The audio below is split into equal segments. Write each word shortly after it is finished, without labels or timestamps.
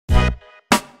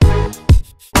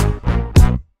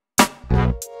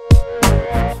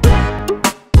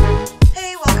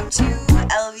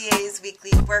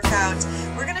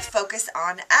focus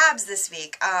on abs this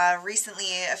week.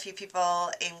 Recently, a few people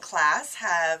in class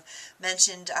have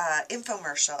mentioned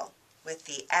infomercial with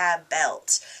the ab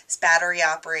belt. This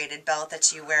battery-operated belt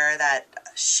that you wear that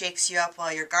shakes you up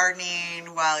while you're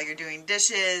gardening, while you're doing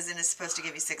dishes, and is supposed to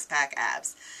give you six-pack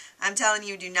abs. I'm telling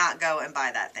you, do not go and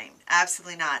buy that thing.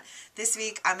 Absolutely not. This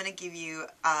week, I'm going to give you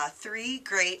 3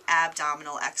 great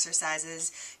abdominal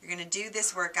exercises. You're going to do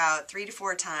this workout 3 to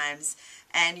 4 times,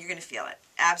 and you're going to feel it.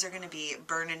 Abs are going to be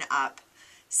burning up.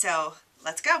 So,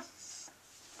 let's go.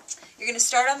 You're going to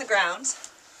start on the ground,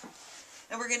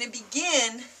 and we're going to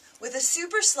begin with a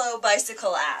super slow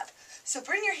bicycle ab. So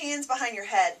bring your hands behind your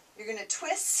head. You're going to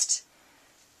twist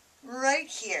right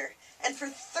here. And for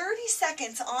 30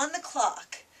 seconds on the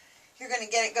clock, you're going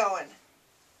to get it going.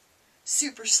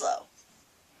 Super slow.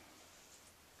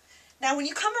 Now when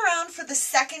you come around for the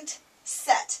second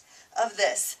set of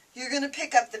this, you're going to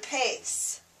pick up the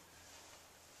pace.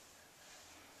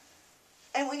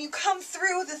 And when you come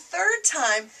through the third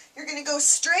time, you're going to go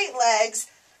straight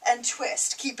legs and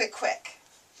twist. Keep it quick.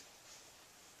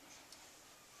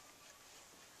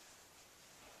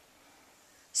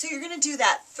 So you're going to do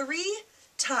that 3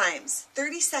 times,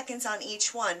 30 seconds on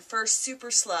each one. First,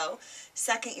 super slow.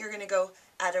 Second, you're going to go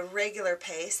at a regular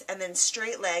pace, and then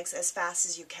straight legs as fast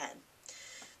as you can.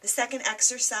 The second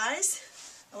exercise,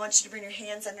 I want you to bring your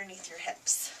hands underneath your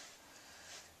hips.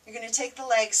 You're going to take the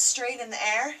legs straight in the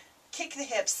air, kick the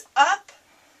hips up,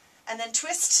 and then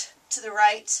twist to the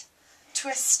right,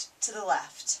 twist to the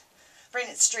left. Bring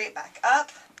it straight back up,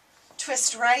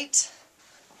 twist right,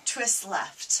 twist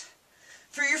left.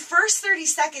 For your first 30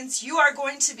 seconds, you are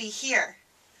going to be here.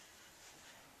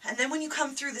 And then when you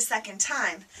come through the second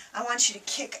time, I want you to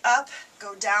kick up,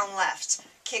 go down left.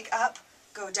 Kick up,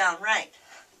 go down right.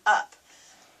 Up.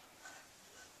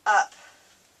 Up.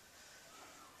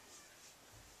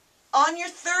 On your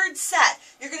third set,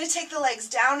 you're going to take the legs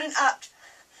down and up,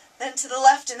 then to the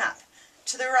left and up,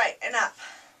 to the right and up.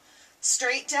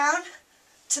 Straight down,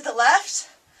 to the left,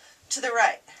 to the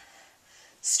right.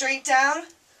 Straight down,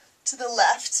 to the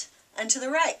left and to the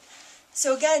right.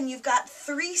 So again, you've got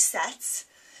 3 sets.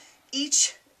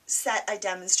 Each set I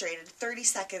demonstrated 30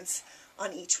 seconds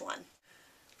on each one.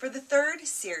 For the third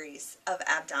series of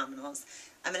abdominals,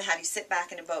 I'm going to have you sit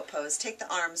back in a boat pose, take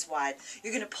the arms wide.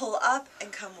 You're going to pull up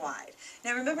and come wide.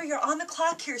 Now remember, you're on the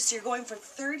clock here, so you're going for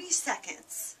 30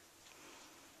 seconds.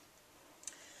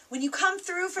 When you come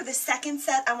through for the second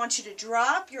set, I want you to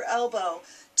drop your elbow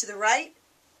to the right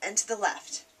and to the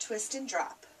left. Twist and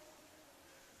drop.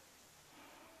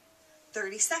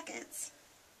 30 seconds.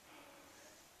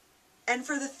 And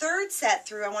for the third set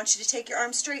through, I want you to take your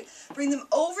arms straight, bring them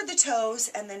over the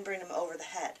toes, and then bring them over the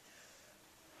head.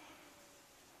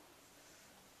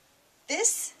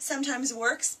 This sometimes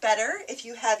works better if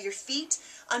you have your feet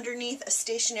underneath a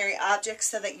stationary object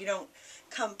so that you don't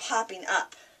come popping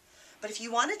up. But if you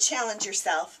want to challenge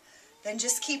yourself, then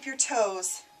just keep your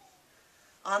toes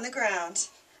on the ground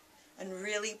and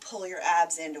really pull your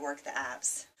abs in to work the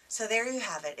abs. So there you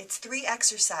have it. It's 3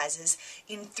 exercises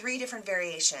in 3 different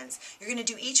variations. You're going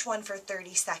to do each one for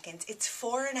 30 seconds. It's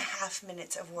 4.5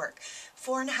 minutes of work.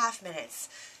 4.5 minutes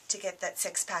to get that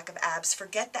 6-pack of abs.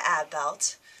 Forget the ab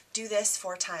belt. Do this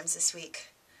 4 times this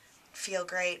week. Feel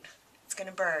great. It's going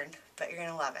to burn, but you're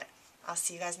going to love it. I'll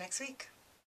see you guys next week.